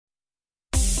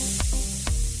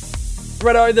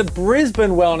Bretto, the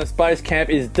Brisbane Wellness Base Camp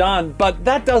is done, but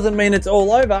that doesn't mean it's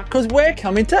all over because we're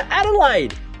coming to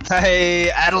Adelaide.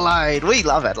 Hey, Adelaide. We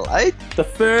love Adelaide. The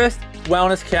first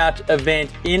Wellness Couch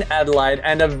event in Adelaide,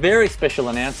 and a very special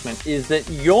announcement is that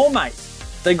your mate,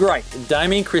 the great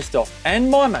Damien Christoph,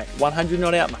 and my mate, 100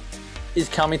 Not Out mate, is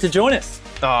coming to join us.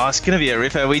 Oh, it's going to be a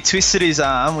ripper. We twisted his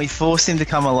arm. We forced him to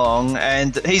come along,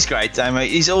 and he's great, Damo.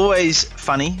 He's always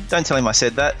funny. Don't tell him I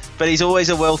said that. But he's always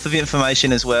a wealth of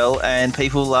information as well, and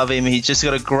people love him. He's just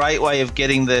got a great way of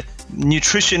getting the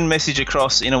nutrition message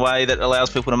across in a way that allows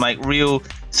people to make real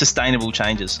sustainable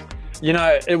changes. You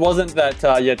know, it wasn't that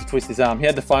you had to twist his arm. He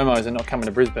had the FOMOs and not coming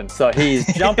to Brisbane. So he's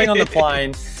jumping on the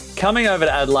plane, coming over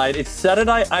to Adelaide. It's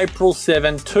Saturday, April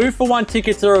 7. 2-for-1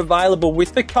 tickets are available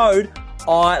with the code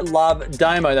I Love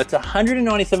Damo. That's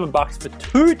 $197 for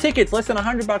 2 tickets, less than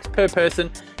 $100 per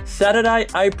person. Saturday,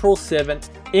 April 7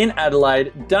 in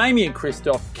Adelaide. Damien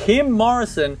Christoph, Kim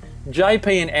Morrison,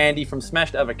 JP and Andy from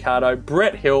Smashed Avocado,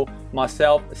 Brett Hill,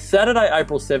 myself. Saturday,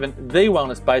 April 7, the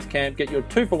Wellness Base Camp. Get your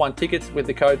 2-for-1 tickets with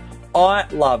the code I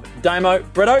Love Damo.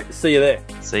 Bretto, see you there.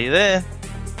 See you there.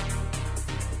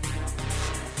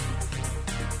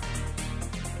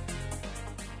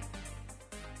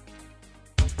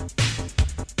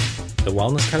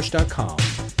 TheWellnessCouch.com,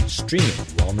 streaming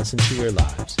wellness into your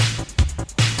lives.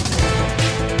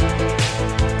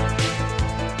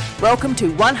 Welcome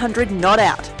to 100 Not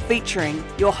Out, featuring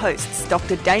your hosts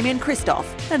Dr. Damien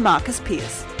Christoph and Marcus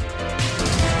Pearce.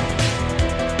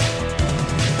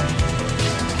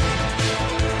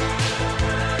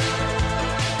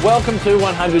 Welcome to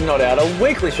 100 Not Out, a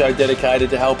weekly show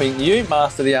dedicated to helping you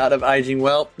master the art of aging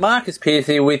well. Marcus Pearce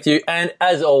here with you, and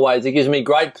as always, it gives me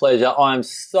great pleasure. I am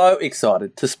so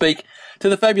excited to speak to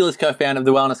the fabulous co-founder of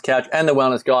The Wellness Couch and The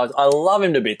Wellness Guys. I love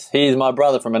him to bits. He is my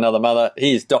brother from another mother.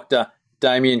 He is Dr.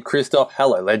 Damien Christoph.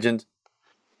 Hello, legend.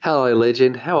 Hello,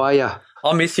 legend. How are you?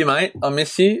 I miss you, mate. I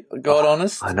miss you. God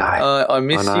honest. I know. I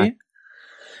miss you.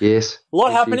 Yes. A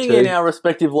lot happening in our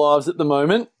respective lives at the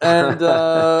moment, and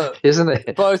isn't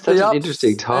it? Both Such the ups an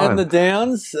interesting time and the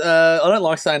downs. I don't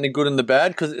like saying the good and the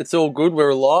bad because it's all good. We're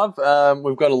alive.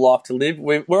 We've got a life to live.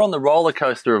 We're on the roller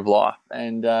coaster of life,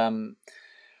 and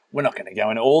we're not going to go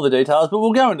into all the details, but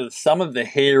we'll go into some of the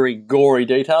hairy, gory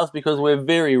details because we're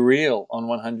very real on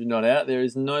 100 Not Out. There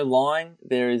is no lying.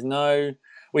 There is no.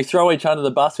 We throw each other under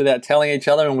the bus without telling each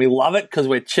other, and we love it because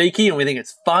we're cheeky and we think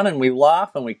it's fun, and we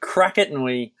laugh and we crack it and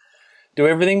we do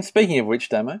everything. Speaking of which,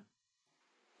 Damo.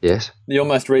 Yes. Your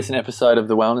most recent episode of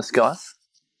The Wellness Guys,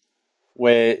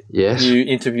 where you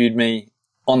interviewed me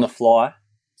on the fly.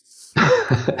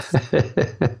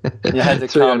 You had to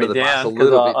calm me down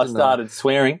because I started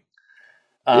swearing.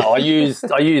 I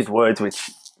used words which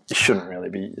shouldn't really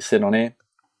be said on air.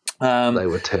 They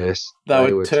were terse.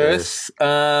 They were terse.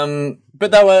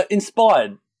 But they were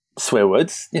inspired swear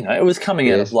words. You know, it was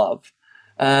coming out of love.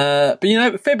 But, you know,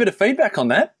 a fair bit of feedback on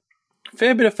that.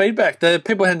 Fair bit of feedback. The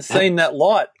people hadn't seen that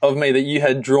light of me that you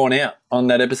had drawn out on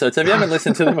that episode. So if you haven't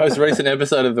listened to the most recent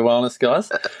episode of The Wellness Guys,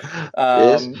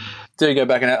 do go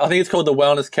back and I think it's called The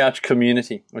Wellness Couch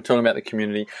Community. We're talking about the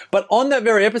community. But on that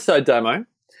very episode, Damo,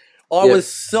 I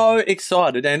was so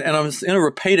excited, and I'm going to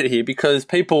repeat it here because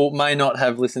people may not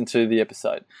have listened to the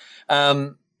episode.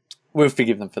 We'll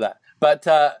forgive them for that. But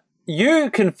you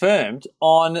confirmed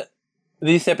on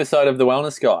this episode of The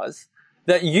Wellness Guys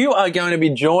that you are going to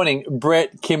be joining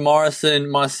Brett, Kim Morrison,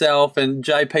 myself, and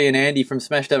JP and Andy from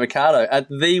Smashed Avocado at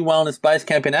the Wellness Base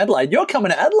Camp in Adelaide. You're coming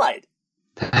to Adelaide.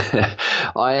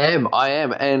 I am.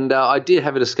 And I did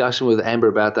have a discussion with Amber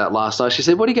about that last night. She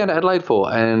said, what are you going to Adelaide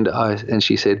for? And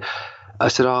she said, oh,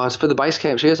 it's for the base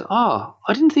camp. She goes, oh,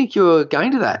 I didn't think you were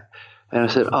going to that. And I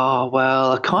said, oh,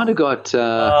 well, I kind of got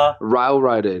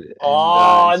railroaded.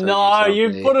 And, no,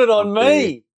 you put it on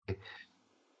me.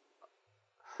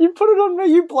 You put it on me.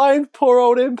 You blamed poor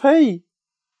old MP.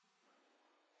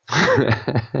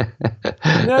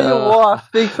 Now your wife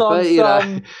thinks I'm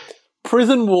some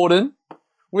prison warden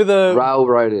with a...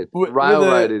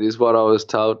 Railroaded is what I was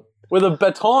told. With a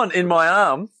baton in my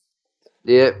arm.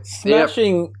 Yep.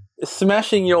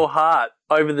 Smashing your heart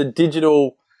over the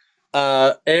digital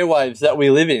airwaves that we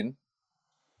live in.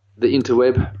 The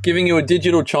interweb. Giving you a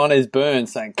digital Chinese burn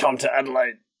saying, come to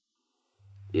Adelaide.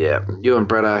 Yeah, you and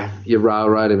Bretto, you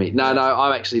railroaded me. No,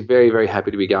 I'm actually very, very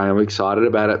happy to be going. I'm excited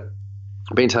about it.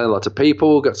 I've been telling lots of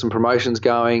people, got some promotions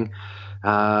going.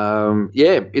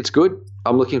 It's good.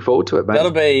 I'm looking forward to it, mate.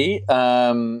 That'll be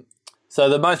so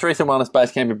the most recent Wellness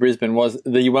Base Camp in Brisbane was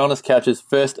the Wellness Couch's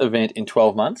first event in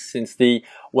 12 months since the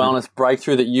Wellness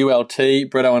Breakthrough that ULT,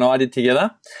 Bretto and I did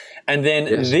together. And then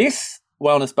this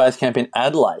Wellness Base Camp in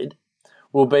Adelaide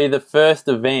will be the first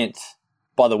event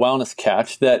by the Wellness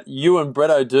Couch that you and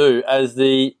Bretto do as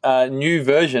the new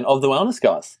version of the Wellness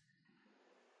Guys.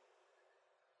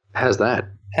 How's that?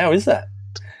 How is that?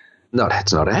 No,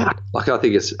 it's not out. Like I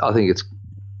think it's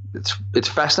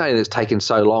fascinating that it's taken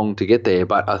so long to get there,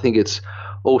 but I think it's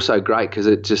also great because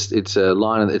it's a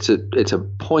line, it's a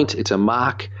point, it's a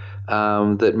mark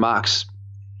that marks,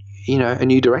 you know, a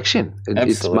new direction.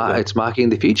 It's marking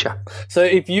the future. So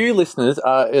if you listeners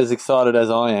are as excited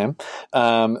as I am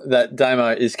that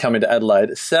Damo is coming to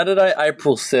Adelaide, Saturday,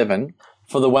 April 7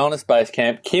 for the Wellness Base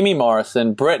Camp, Kimmy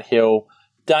Morrison, Brett Hill,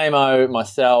 Damo,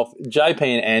 myself, JP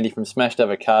and Andy from Smashed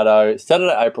Avocado,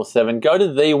 Saturday, April 7. Go to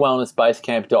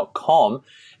thewellnessbasecamp.com,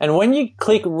 and when you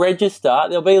click register,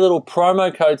 there'll be a little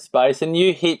promo code space, and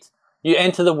you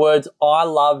enter the words I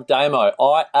love Damo,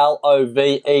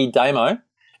 ILOVE Damo,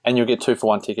 and you'll get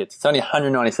 2-for-1 tickets. It's only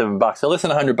 $197, so less than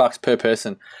 $100 per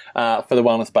person for the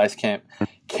Wellness Base Camp.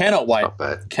 Cannot wait.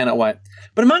 Cannot wait.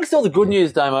 But amongst all the good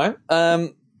news, Damo,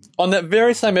 on that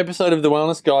very same episode of The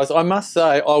Wellness Guys, I must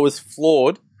say I was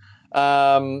floored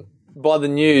by the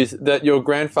news that your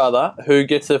grandfather, who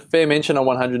gets a fair mention on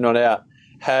 100 Not Out,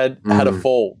 had a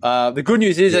fall. The good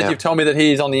news is, as you've told me, that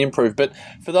he is on the improve. But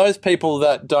for those people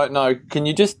that don't know, can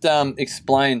you just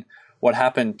explain what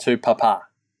happened to Papa?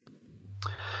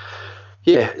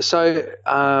 Yeah, so it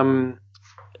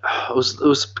was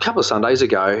a couple of Sundays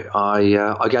ago.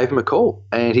 I gave him a call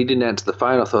and he didn't answer the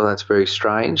phone. I thought that's very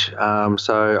strange.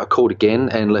 So I called again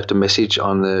and left a message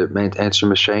on the answering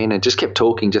machine and just kept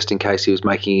talking just in case he was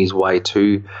making his way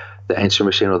to the answering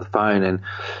machine or the phone, and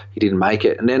he didn't make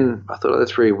it. And then I thought,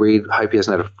 that's very weird. I hope he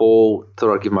hasn't had a fall.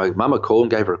 Thought I'd give my mum a call and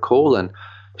gave her a call, and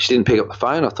she didn't pick up the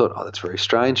phone. I thought, that's very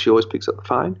strange. She always picks up the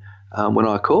phone when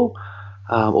I call.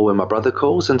 Or when my brother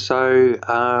calls, and so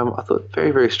I thought,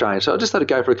 very, very strange. So I just let it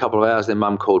go for a couple of hours. Then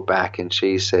Mum called back and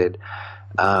she said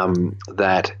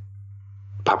that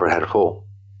Papa had a fall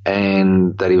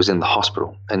and that he was in the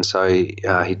hospital. And so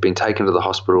he'd been taken to the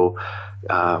hospital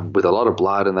with a lot of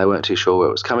blood, and they weren't too sure where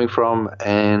it was coming from.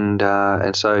 And he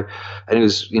was,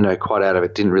 quite out of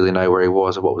it. Didn't really know where he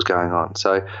was or what was going on.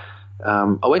 So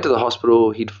I went to the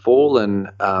hospital. He'd fallen,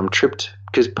 tripped,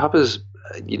 because Papa's,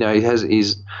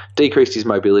 he's decreased his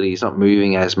mobility. He's not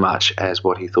moving as much as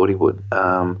what he thought he would.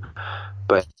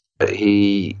 But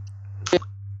he,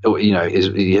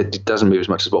 he doesn't move as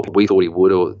much as what we thought he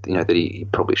would, or, that he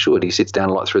probably should. He sits down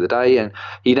a lot through the day, and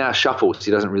he now shuffles.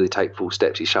 He doesn't really take full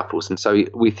steps. He shuffles. And so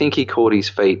we think he caught his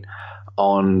feet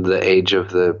on the edge of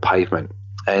the pavement,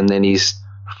 and then he's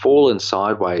fallen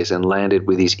sideways and landed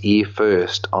with his ear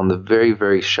first on the very,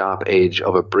 very sharp edge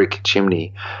of a brick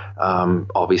chimney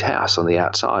of his house on the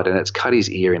outside, and it's cut his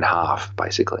ear in half,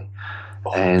 basically.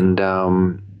 And,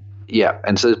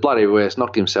 and so there's blood everywhere. It's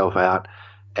knocked himself out,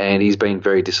 and he's been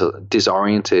very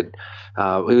disoriented.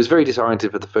 He was very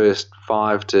disoriented for the first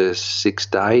 5 to 6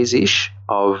 days-ish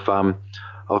of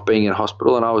being in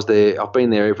hospital, and I was there. I've been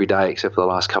there every day except for the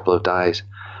last couple of days.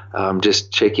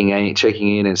 Just checking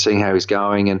in and seeing how he's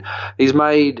going, and he's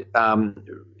made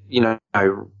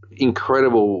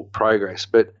incredible progress.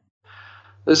 But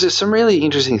there's just some really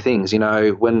interesting things,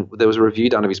 when there was a review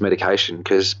done of his medication,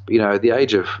 because at the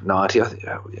age of 90,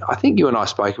 I think you and I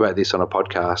spoke about this on a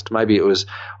podcast. Maybe it was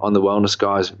on the Wellness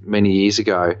Guys many years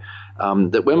ago.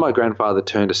 That when my grandfather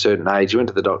turned a certain age, he went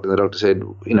to the doctor, and the doctor said,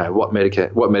 what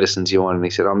medicines you on? And he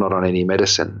said, I'm not on any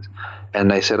medicines. And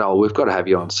they said, we've got to have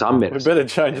you on some medicine. We better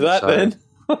change that then.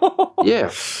 Yeah.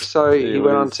 So he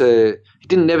went on to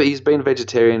he's been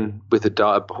vegetarian with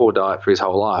a poor diet for his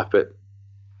whole life, but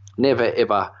never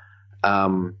ever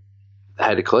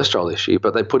had a cholesterol issue.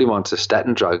 But they put him onto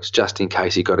statin drugs just in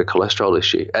case he got a cholesterol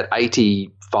issue at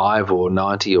 85 or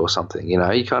 90 or something. You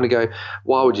kind of go,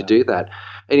 why would you do that?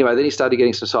 Anyway, then he started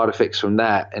getting some side effects from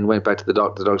that and went back to the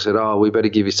doctor. The doctor said, we better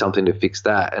give you something to fix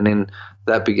that. And then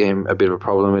that became a bit of a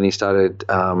problem, and he started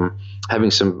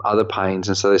having some other pains.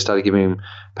 And so they started giving him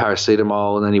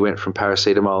paracetamol, and then he went from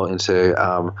paracetamol into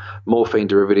morphine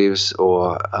derivatives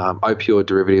or opioid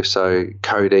derivatives, so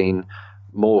codeine,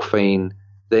 morphine.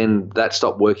 Then that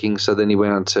stopped working, so then he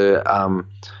went on to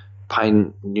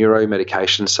pain neuro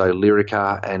medication, so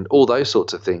Lyrica and all those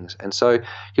sorts of things. And so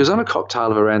he was on a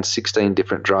cocktail of around 16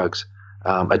 different drugs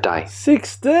a day.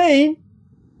 16?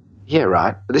 Yeah,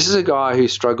 right. This is a guy who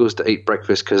struggles to eat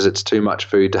breakfast because it's too much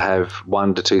food to have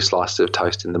 1 to 2 slices of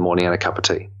toast in the morning and a cup of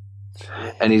tea.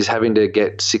 And he's having to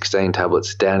get 16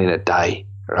 tablets down in a day,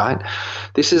 right?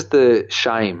 This is the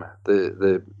shame,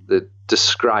 the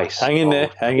disgrace. Hang in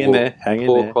there.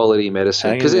 Poor quality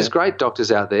medicine. Because there's great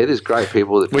doctors out there. There's great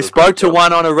people that. We spoke to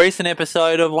one on a recent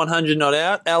episode of 100 Not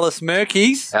Out, Alice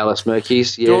Merkeys.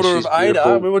 Yeah, daughter of Ada.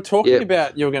 Beautiful. We were talking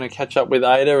about you were going to catch up with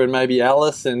Ada and maybe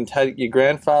Alice and take your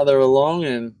grandfather along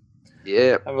and.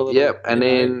 And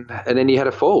then you had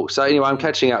a fall. So anyway, I'm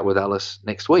catching up with Alice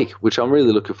next week, which I'm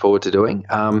really looking forward to doing.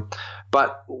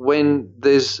 But when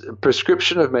there's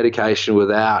prescription of medication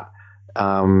without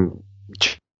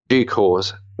due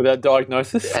cause, without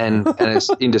diagnosis, and it's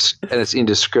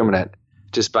indiscriminate,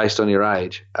 just based on your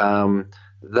age,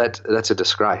 that's a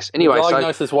disgrace. Anyway, the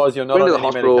diagnosis was you're not on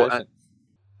any medication.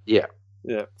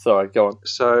 Yeah. Sorry, go on.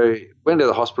 So went to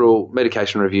the hospital,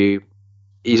 medication review.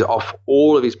 He's off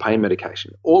all of his pain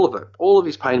medication, all of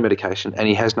his pain medication, and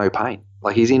he has no pain.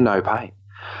 Like, he's in no pain.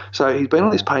 So he's been on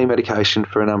this pain medication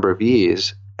for a number of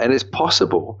years, and it's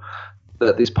possible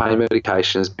that this pain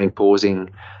medication has been causing,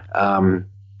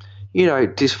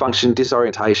 dysfunction,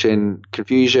 disorientation,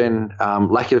 confusion,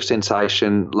 lack of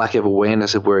sensation, lack of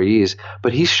awareness of where he is.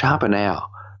 But he's sharper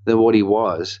now than what he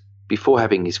was before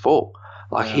having his fall.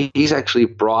 Like, he's actually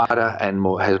brighter and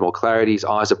has more clarity. His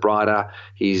eyes are brighter.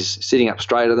 He's sitting up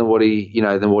straighter than what he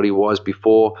was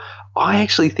before. I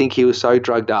actually think he was so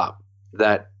drugged up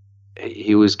that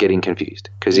he was getting confused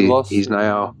because he's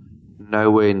now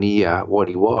nowhere near what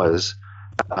he was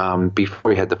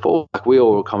before he had the fall. Like, we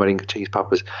all were commenting, geez,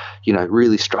 Papa's,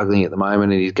 really struggling at the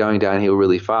moment and he's going downhill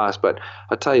really fast. But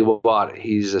I tell you what,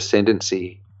 his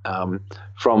ascendancy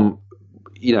from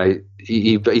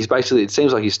he's basically, it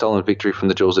seems like he's stolen victory from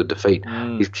the jaws of defeat.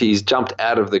 He's jumped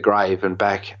out of the grave and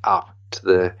back up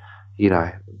to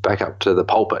the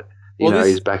pulpit.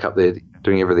 He's back up there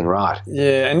doing everything right.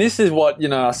 Yeah, and this is what,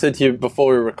 I said to you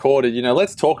before we recorded,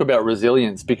 let's talk about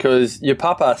resilience, because your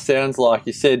papa sounds like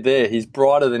you said there, he's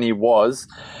brighter than he was.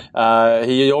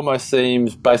 He almost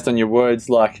seems, based on your words,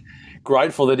 like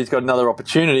grateful that he's got another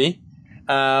opportunity.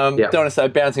 Don't want to say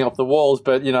bouncing off the walls,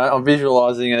 but, I'm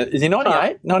visualising it. Is he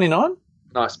 98, 99?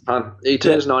 Nice pun. He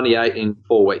turns 98 in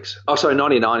 4 weeks. Oh, sorry,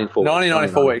 99 in 4 weeks. 99 in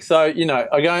 4 weeks. So, I know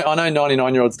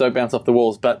 99-year-olds don't bounce off the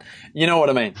walls, but you know what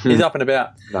I mean. He's up and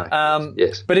about. No,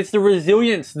 yes. But it's the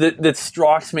resilience that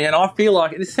strikes me, and I feel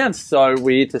like, this sounds so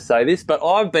weird to say this, but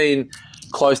I've been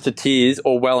close to tears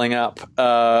or welling up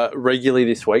regularly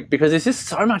this week because there's just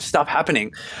so much stuff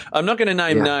happening. I'm not going to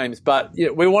name names, but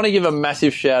we want to give a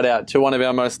massive shout out to one of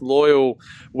our most loyal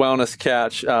Wellness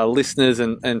Couch listeners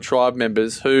and tribe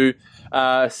members who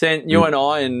sent you and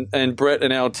I and Brett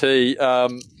and LT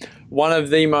one of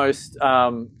the most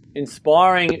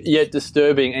inspiring yet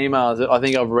disturbing emails that I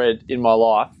think I've read in my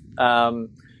life. I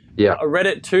read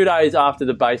it 2 days after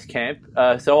the base camp.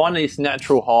 So on this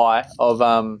natural high of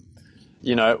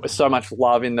so much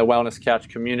love in the Wellness Couch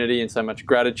community and so much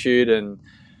gratitude. And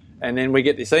then we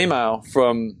get this email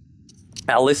from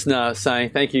our listener saying,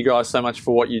 thank you guys so much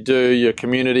for what you do, your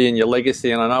community and your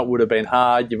legacy. And I know it would have been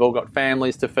hard. You've all got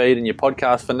families to feed and your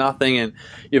podcast for nothing. And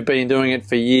you've been doing it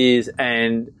for years.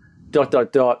 And ...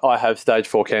 I have stage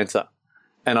 4 cancer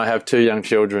and I have 2 young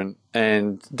children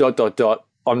and ...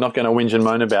 I'm not going to whinge and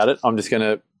moan about it. I'm just going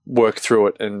to work through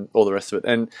it and all the rest of it.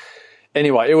 And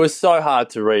anyway, it was so hard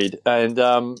to read, and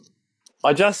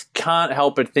I just can't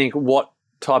help but think what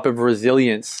type of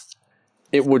resilience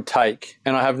it would take,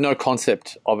 and I have no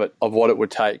concept of what it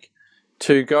would take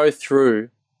to go through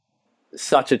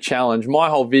such a challenge. My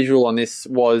whole visual on this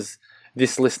was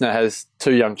this listener has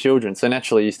 2 young children, so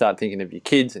naturally you start thinking of your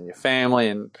kids and your family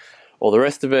and all the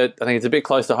rest of it. I think it's a bit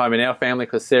close to home in our family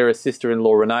because Sarah's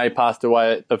sister-in-law Renee passed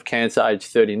away of cancer, age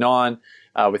 39,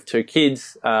 with 2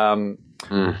 kids. They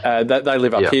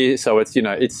live up here, so it's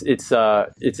it's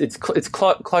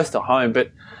close to home.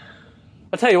 But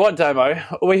I tell you what, Damo,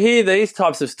 we hear these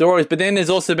types of stories, but then there's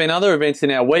also been other events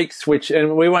in our weeks,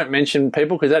 and we won't mention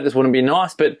people because that just wouldn't be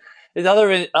nice. But there's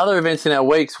other events in our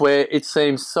weeks where it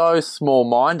seems so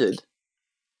small-minded.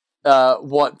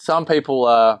 What some people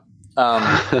are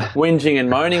whinging and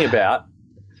moaning about.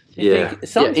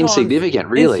 Insignificant,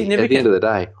 really. At the end of the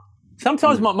day.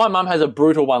 Sometimes my mum has a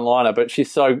brutal one-liner, but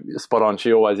she's so spot on.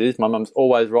 She always is. My mum's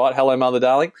always right. Hello, mother,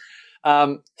 darling.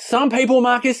 Some people,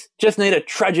 Marcus, just need a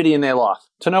tragedy in their life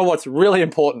to know what's really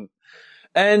important.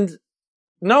 And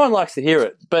no one likes to hear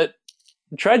it, but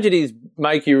tragedies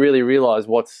make you really realise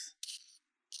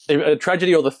a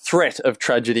tragedy or the threat of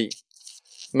tragedy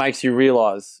makes you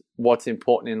realise what's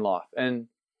important in life. And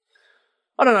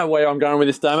I don't know where I'm going with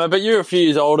this, Damo, but you're a few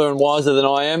years older and wiser than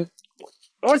I am.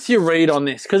 What's your read on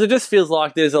this? Because it just feels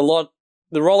like there's a lot.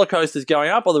 The roller coaster's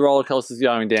going up or the roller coaster's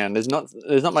going down. There's not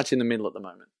much in the middle at the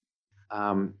moment.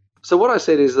 So what I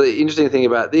said is the interesting thing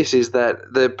about this is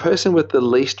that the person with the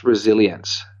least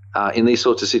resilience in these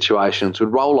sorts of situations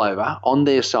would roll over on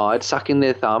their side, sucking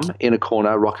their thumb in a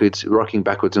corner, rocking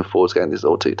backwards and forwards, going, "This is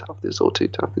all too tough. This is all too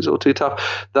tough. This is all too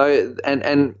tough." Though,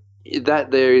 and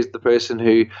that there is the person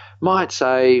who might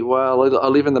say, "Well, I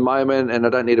live in the moment and I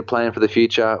don't need a plan for the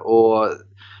future," or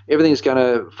everything's going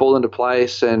to fall into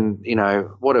place, and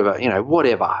whatever.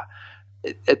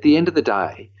 At the end of the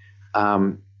day,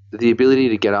 the ability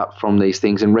to get up from these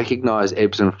things and recognize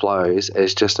ebbs and flows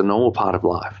as just a normal part of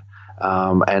life,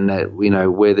 and that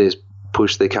where there's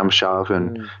push there comes shove,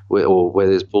 and where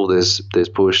there's pull there's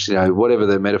push. Whatever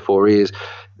the metaphor is,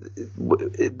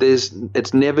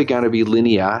 it's never going to be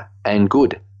linear and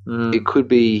good. It could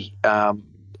be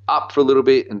up for a little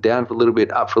bit and down for a little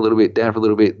bit, up for a little bit, down for a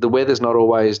little bit. The weather's not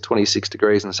always 26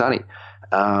 degrees and sunny.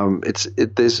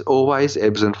 There's always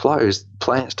ebbs and flows.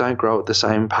 Plants don't grow at the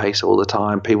same pace all the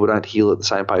time. People don't heal at the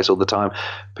same pace all the time.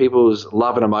 People's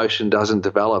love and emotion doesn't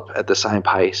develop at the same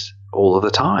pace all of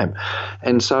the time.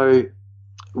 And so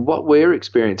what we're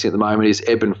experiencing at the moment is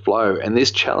ebb and flow, and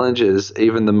this challenges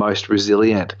even the most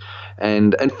resilient.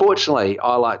 And unfortunately,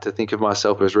 I like to think of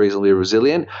myself as reasonably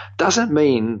resilient. Doesn't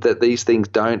mean that these things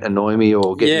don't annoy me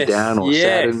or get me down or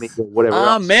sadden me or whatever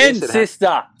else. Amen,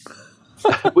 sister.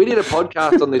 We did a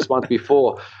podcast on this once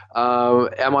before.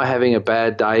 Am I having a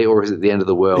bad day, or is it the end of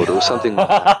the world, or something like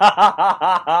that?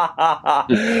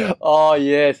 Oh,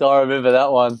 yes, I remember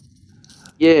that one.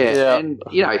 Yeah. And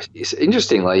it's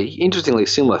interestingly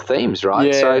similar themes,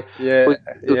 right? So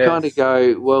we kind of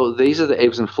go, well, these are the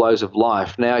ebbs and flows of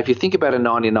life. Now, if you think about a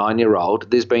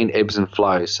 99-year-old, there's been ebbs and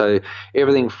flows. So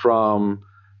everything from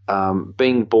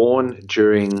being born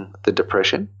during the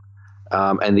Depression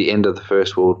and the end of the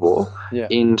First World War,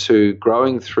 into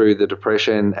growing through the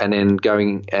Depression and then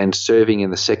going and serving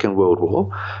in the Second World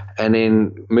War, and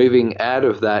then moving out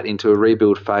of that into a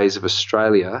rebuild phase of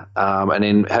Australia, and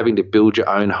then having to build your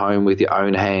own home with your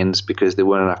own hands because there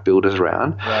weren't enough builders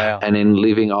around, and then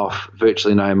living off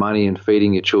virtually no money and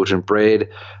feeding your children bread,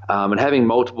 and having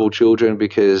multiple children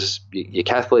because you're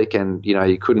Catholic and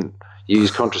you couldn't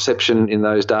use contraception in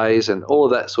those days, and all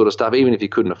of that sort of stuff, even if you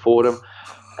couldn't afford them.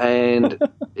 And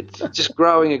it's just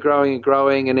growing and growing and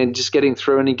growing, and then just getting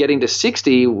through, and then getting to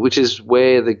 60, which is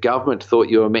where the government thought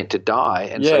you were meant to die,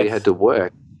 and so you had to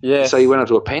work. So you went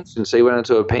onto a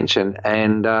pension.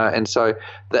 And so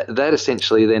that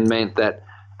essentially then meant that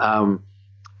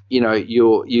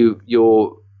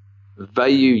your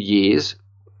value years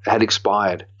had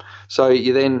expired. So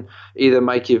you then either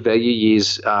make your value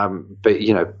years,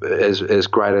 as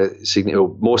greater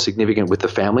or more significant with the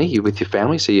family, with your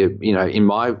family. So in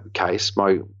my case,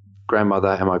 my grandmother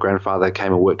and my grandfather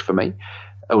came and worked for me.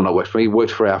 Well, not worked for me,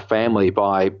 worked for our family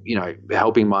by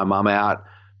helping my mum out,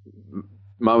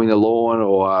 mowing the lawn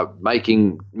or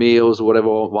making meals or whatever,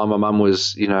 while my mum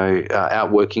was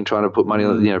out working, trying to put money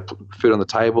on food on the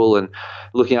table and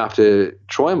looking after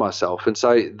Troy and myself. And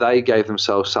so they gave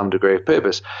themselves some degree of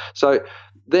purpose. So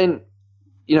then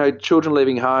children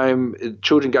leaving home,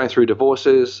 children going through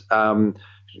divorces,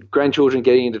 grandchildren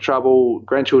getting into trouble,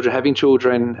 grandchildren having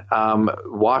children,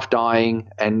 wife dying,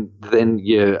 and then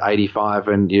you're 85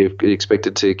 and you're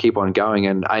expected to keep on going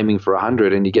and aiming for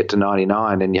 100, and you get to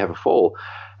 99 and you have a fall,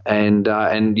 and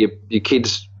your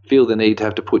kids feel the need to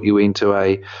have to put you into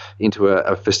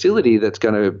a facility that's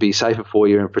going to be safer for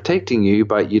you and protecting you,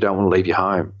 but you don't want to leave your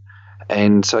home.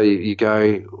 And so you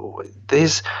go,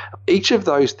 each of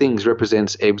those things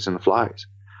represents ebbs and flows.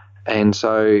 And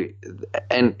so,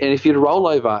 and if you roll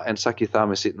over and suck your thumb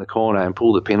and sit in the corner and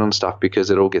pull the pin on stuff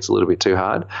because it all gets a little bit too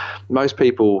hard, most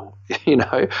people,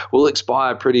 will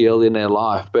expire pretty early in their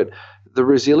life. But the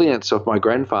resilience of my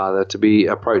grandfather to be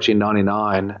approaching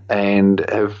 99 and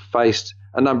have faced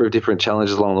a number of different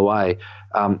challenges along the way,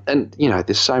 and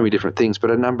there's so many different things, but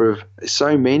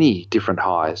so many different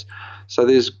highs. So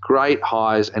there's great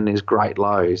highs and there's great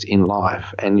lows in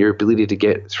life, and your ability to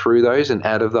get through those and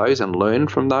out of those and learn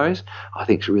from those, I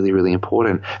think is really, really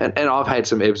important. And I've had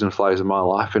some ebbs and flows in my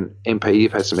life, and MP,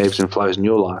 you've had some ebbs and flows in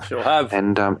your life. Sure have.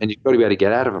 And you've got to be able to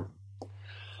get out of them.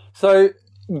 So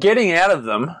getting out of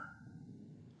them,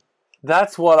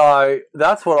 that's what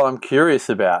I'm curious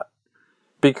about,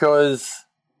 because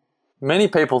many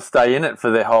people stay in it for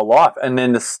their whole life, and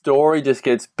then the story just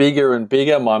gets bigger and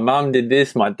bigger. My mum did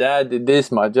this, my dad did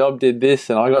this, my job did this,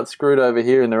 and I got screwed over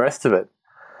here and the rest of it.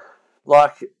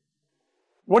 Like,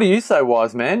 what do you say,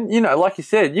 wise man? Like you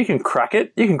said, you can crack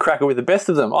it. You can crack it with the best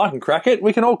of them. I can crack it.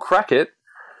 We can all crack it.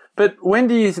 But when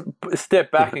do you step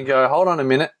back and go, hold on a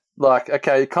minute, like,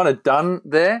 okay, kind of done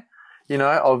there.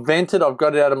 I've vented, I've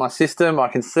got it out of my system. I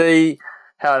can see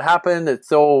how it happened. It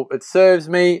serves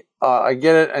me. I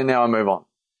get it, and now I move on.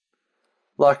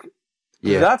 Like,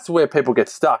 that's where people get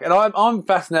stuck. And I'm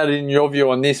fascinated in your view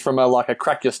on this from a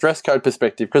crack your stress code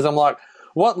perspective, because I'm like,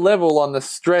 what level on the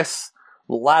stress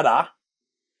ladder,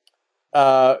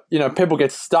 people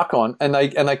get stuck on, and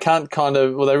they can't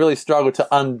they really struggle to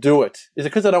undo it. Is it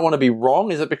because they don't want to be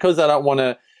wrong? Is it because they don't want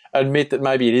to admit that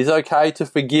maybe it is okay to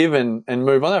forgive and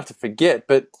move on? They don't have to forget,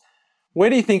 but where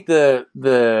do you think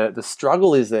the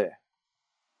struggle is there?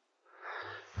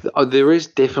 There is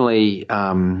definitely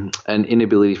an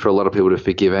inability for a lot of people to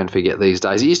forgive and forget these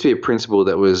days. It used to be a principle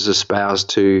that was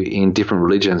espoused to in different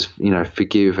religions,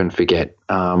 forgive and forget.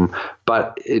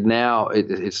 But now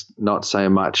it's not so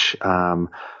much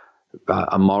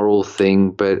a moral thing,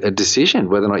 but a decision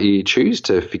whether or not you choose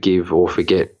to forgive or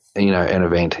forget, an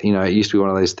event. It used to be one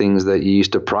of those things that you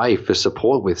used to pray for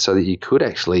support with so that you could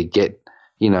actually get,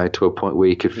 to a point where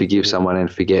you could forgive someone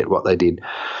and forget what they did.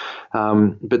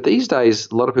 But these days,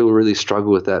 a lot of people really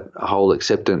struggle with that whole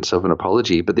acceptance of an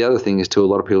apology. But the other thing is, too, a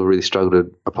lot of people really struggle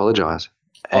to apologise.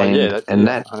 That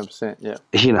 100%,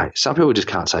 yeah. Some people just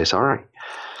can't say sorry.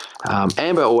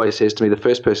 Amber always says to me, the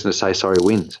first person to say sorry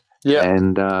wins. Yeah.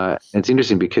 And it's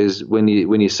interesting because when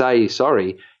you say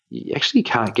sorry, you actually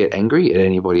can't get angry at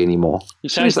anybody anymore. You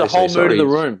change the whole mood of the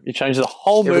room. You change the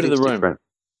whole mood of the room. Different.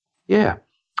 Yeah,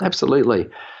 absolutely.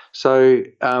 So,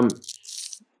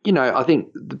 I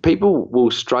think people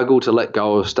will struggle to let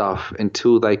go of stuff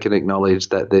until they can acknowledge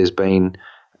that there's been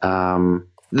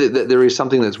that there is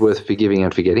something that's worth forgiving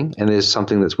and forgetting, and there's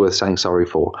something that's worth saying sorry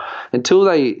for. Until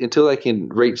they can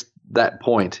reach that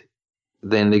point,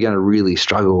 then they're going to really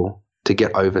struggle to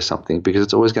get over something because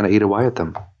it's always going to eat away at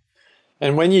them.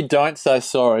 And when you don't say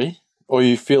sorry, or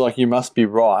you feel like you must be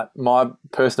right, my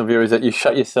personal view is that you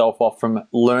shut yourself off from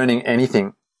learning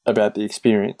anything about the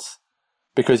experience,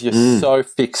 because you're so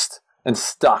fixed and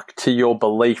stuck to your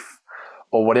belief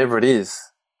or whatever it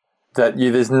is that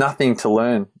there's nothing to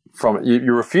learn from it.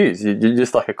 You refuse. You're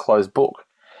just like a closed book.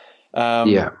 I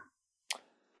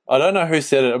don't know who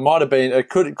said it. It might have been. It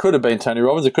could have been Tony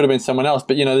Robbins. It could have been someone else.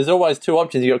 But there's always two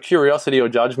options. You got curiosity or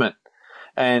judgment,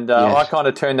 and I kind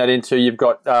of turn that into you've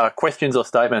got questions or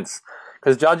statements,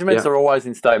 because judgments are always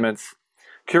in statements.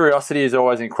 Curiosity is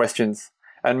always in questions.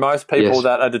 And most people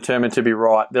that are determined to be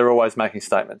right, they're always making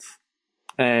statements.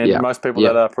 And most people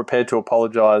that are prepared to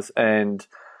apologise and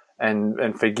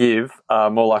forgive are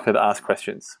more likely to ask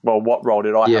questions. Well, what role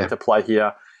did I have to play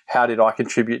here? How did I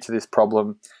contribute to this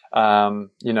problem?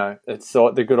 It's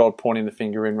the good old pointing the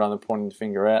finger in rather than pointing the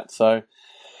finger out. So,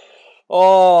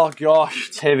 oh gosh,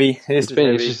 it's heavy. It's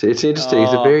interesting. It's interesting.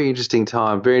 It's a very interesting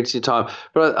time. Very interesting time.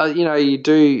 But you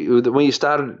do, when you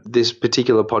started this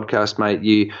particular podcast, mate,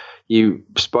 you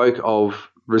spoke of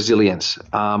resilience,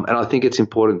 and I think it's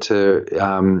important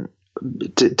to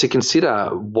consider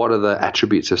what are the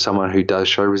attributes of someone who does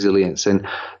show resilience. And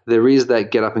there is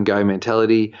that get up and go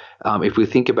mentality. If we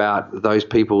think about those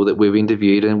people that we've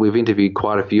interviewed, and we've interviewed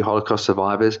quite a few Holocaust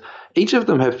survivors, each of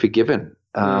them have forgiven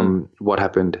what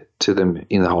happened to them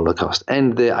in the Holocaust,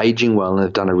 and they're aging well and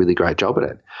they've done a really great job at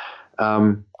it.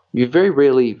 You very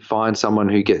rarely find someone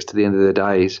who gets to the end of their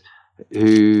days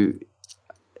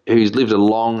who's lived a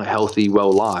long, healthy,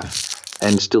 well life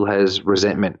and still has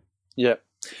resentment. Yeah.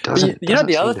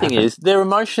 The other thing is they're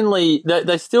emotionally,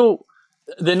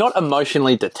 they're not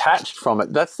emotionally detached from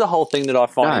it. That's the whole thing that I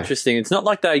find interesting. It's not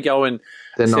like they go and,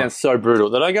 it sounds so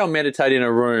brutal, they don't go and meditate in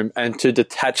a room and to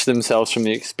detach themselves from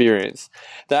the experience.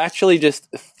 They actually just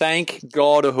thank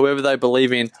God or whoever they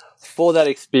believe in for that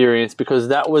experience, because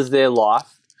that was their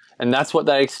life. And that's what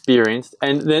they experienced.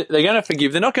 And they're going to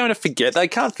forgive. They're not going to forget. They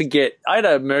can't forget.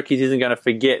 Ada Merkes isn't going to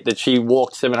forget that she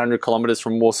walked 700 kilometres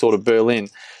from Warsaw to Berlin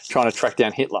trying to track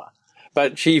down Hitler.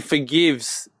 But she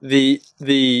forgives the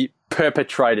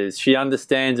perpetrators. She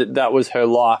understands that was her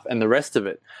life and the rest of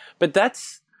it. But they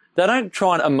don't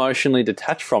try and emotionally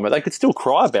detach from it. They could still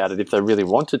cry about it if they really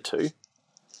wanted to.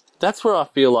 That's where I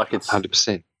feel like it's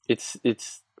 100%.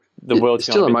 It's the world's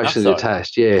still emotionally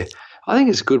detached. Yeah. I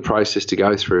think it's a good process to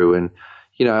go through, and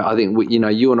I think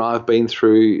you and I have been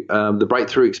through the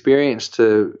breakthrough experience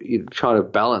to try to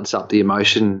balance up the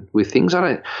emotion with things.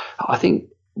 I think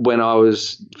when I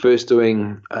was first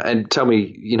doing, and tell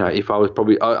me, if I was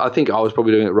I think I was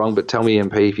probably doing it wrong, but tell me,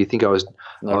 MP, if you think I was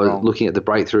looking at the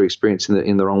breakthrough experience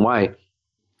in the wrong way.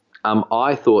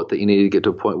 I thought that you needed to get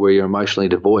to a point where you're emotionally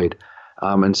devoid,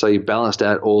 and so you balanced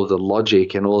out all of the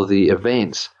logic and all of the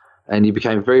events. And you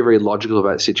became very, very logical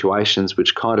about situations,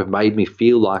 which kind of made me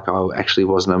feel like I actually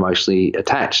wasn't emotionally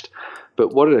attached.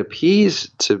 But what it appears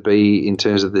to be in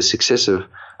terms of the success of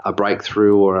a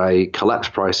breakthrough or a collapse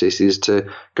process is to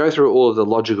go through all of the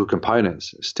logical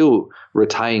components, still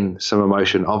retain some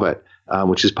emotion of it,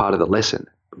 which is part of the lesson,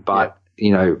 but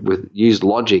use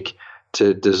logic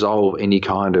to dissolve any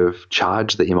kind of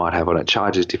charge that you might have on it.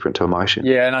 Charge is different to emotion.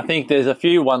 Yeah, and I think there's a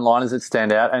few one-liners that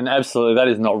stand out, and absolutely that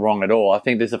is not wrong at all. I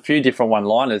think there's a few different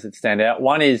one-liners that stand out.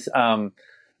 One is, I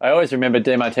always remember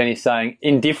Demartini saying,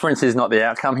 indifference is not the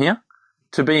outcome here.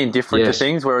 To be indifferent to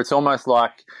things, where it's almost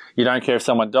like you don't care if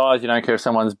someone dies, you don't care if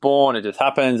someone's born, it just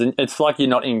happens, and it's like you're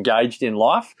not engaged in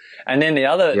life. And then the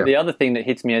other thing that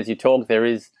hits me as you talk there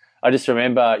is, I just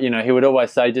remember, he would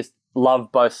always say, just love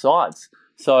both sides.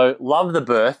 So love the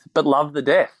birth, but love the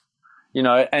death,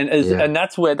 and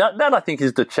that's where that I think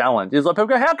is the challenge. Is like people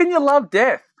go, how can you love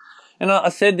death? And I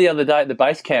said the other day at the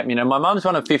base camp, my mum's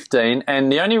one of 15,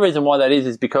 and the only reason why that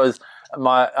is because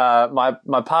my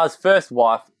pa's first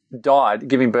wife died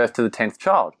giving birth to the 10th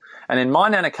child. And then my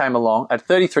nana came along at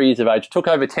 33 years of age, took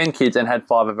over 10 kids and had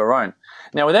 5 of her own.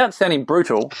 Now, without sounding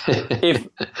brutal,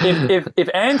 if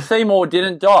Anne Seymour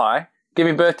didn't die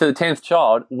giving birth to the 10th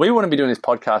child, we wouldn't be doing this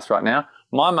podcast right now.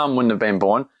 My mum wouldn't have been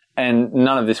born, and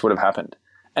none of this would have happened.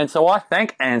 And so I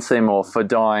thank Anne Seymour for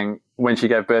dying when she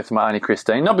gave birth to my Auntie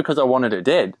Christine, not because I wanted her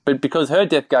dead, but because her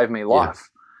death gave me life.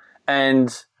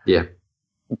 And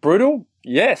brutal,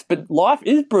 yes, but life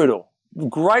is brutal.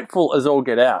 Grateful as all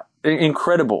get out,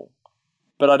 incredible.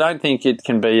 But I don't think it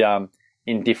can be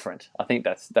indifferent. I think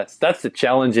that's the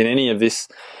challenge in any of this,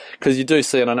 because you do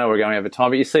see, and I know we're going over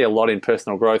time, but you see a lot in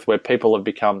personal growth where people have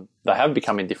become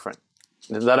indifferent.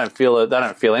 They don't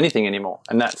feel anything anymore,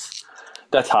 and that's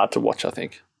hard to watch, I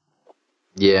think.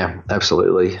 Yeah,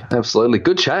 absolutely.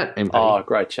 Good chat, MP. Oh,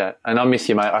 great chat. And I miss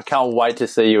you, mate. I can't wait to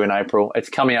see you in April. It's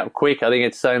coming up quick. I think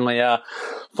it's only 4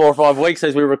 or 5 weeks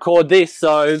as we record this.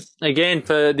 So, again,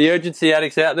 for the urgency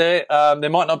addicts out there, there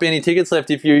might not be any tickets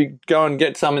left if you go and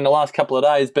get some in the last couple of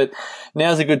days, but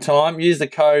now's a good time. Use the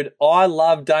code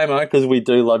ILOVEDAMO, because we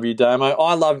do love you, Damo.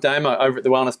 I love Damo over at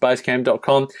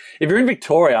thewellnessbasecamp.com. If you're in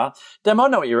Victoria, Damo, I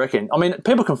know what you reckon. I mean,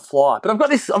 people can fly, but I've got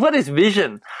this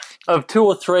vision of 2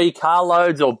 or 3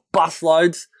 carloads or bus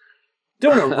loads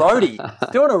doing a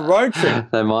roadie, doing a road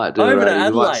trip. They might do over a to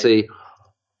Adelaide.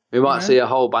 We might see a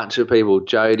whole bunch of people.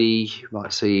 Jodie, you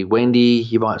might see Wendy,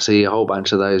 you might see a whole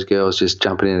bunch of those girls just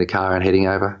jumping in the car and heading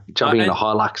over, jumping in a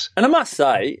Hilux. And I must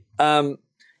say,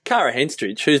 Cara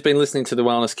Henstridge, who's been listening to The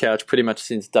Wellness Couch pretty much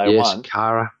since day one. Yes,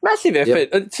 Cara. Massive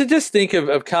effort. To just think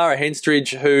of Cara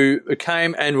Henstridge, who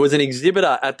came and was an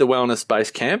exhibitor at the Wellness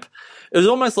Base Camp. It was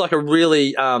almost like a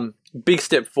really big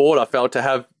step forward, I felt, to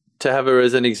have her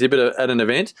as an exhibitor at an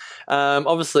event.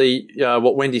 Obviously,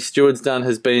 what Wendy Stewart's done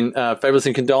has been fabulous,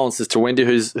 and condolences to Wendy,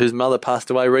 whose mother passed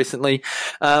away recently.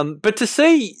 But to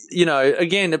see,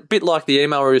 again, a bit like the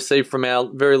email we received from our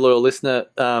very loyal listener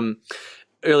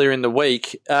earlier in the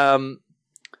week, the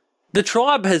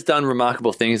tribe has done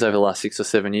remarkable things over the last 6 or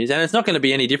 7 years, and it's not going to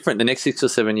be any different the next 6 or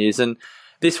 7 years. And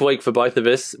this week for both of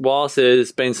us, whilst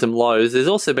there's been some lows, there's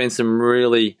also been some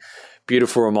really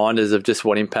beautiful reminders of just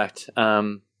what impact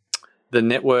the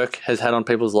network has had on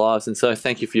people's lives. And so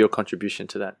thank you for your contribution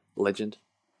to that, legend.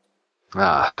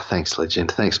 Thanks,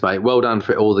 legend. Thanks, mate. Well done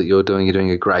for all that you're doing. You're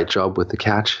doing a great job with the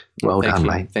couch. Well done,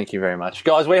 mate. Thank you very much.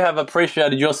 Guys, we have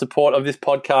appreciated your support of this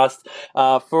podcast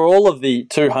for all of the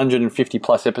 250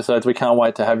 plus episodes. We can't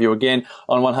wait to have you again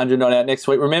on 100 Not Out next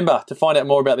week. Remember, to find out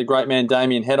more about the great man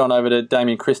Damien, head on over to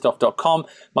DamienChristoff.com,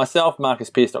 myself,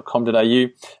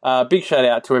 MarcusPearce.com.au. Big shout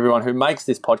out to everyone who makes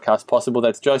this podcast possible.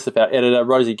 That's Joseph, our editor,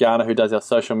 Rosie Garner, who does our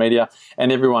social media,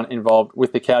 and everyone involved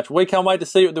with the couch. We can't wait to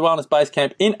see you at the Wellness Base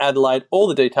Camp in Adelaide. All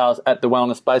the details at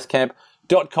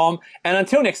thewellnessbasecamp.com. And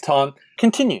until next time,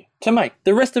 continue to make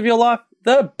the rest of your life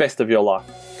the best of your life.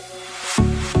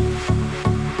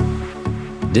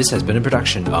 This has been a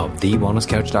production of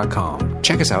TheWellnessCouch.com.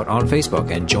 Check us out on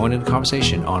Facebook and join in the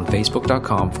conversation on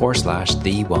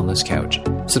Facebook.com/The Wellness Couch.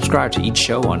 Subscribe to each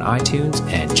show on iTunes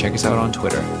and check us out on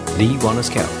Twitter. The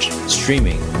Wellness Couch,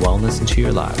 streaming wellness into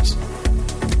your lives.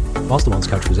 Whilst the Wellness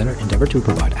Couch presenter endeavor to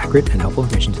provide accurate and helpful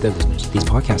information to their listeners, these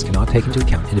podcasts cannot take into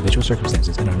account individual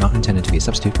circumstances and are not intended to be a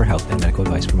substitute for health and medical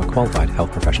advice from a qualified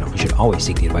health professional. You should always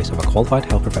seek the advice of a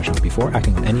qualified health professional before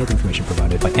acting on any of the information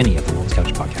provided by any of the Wellness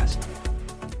Couch podcasts.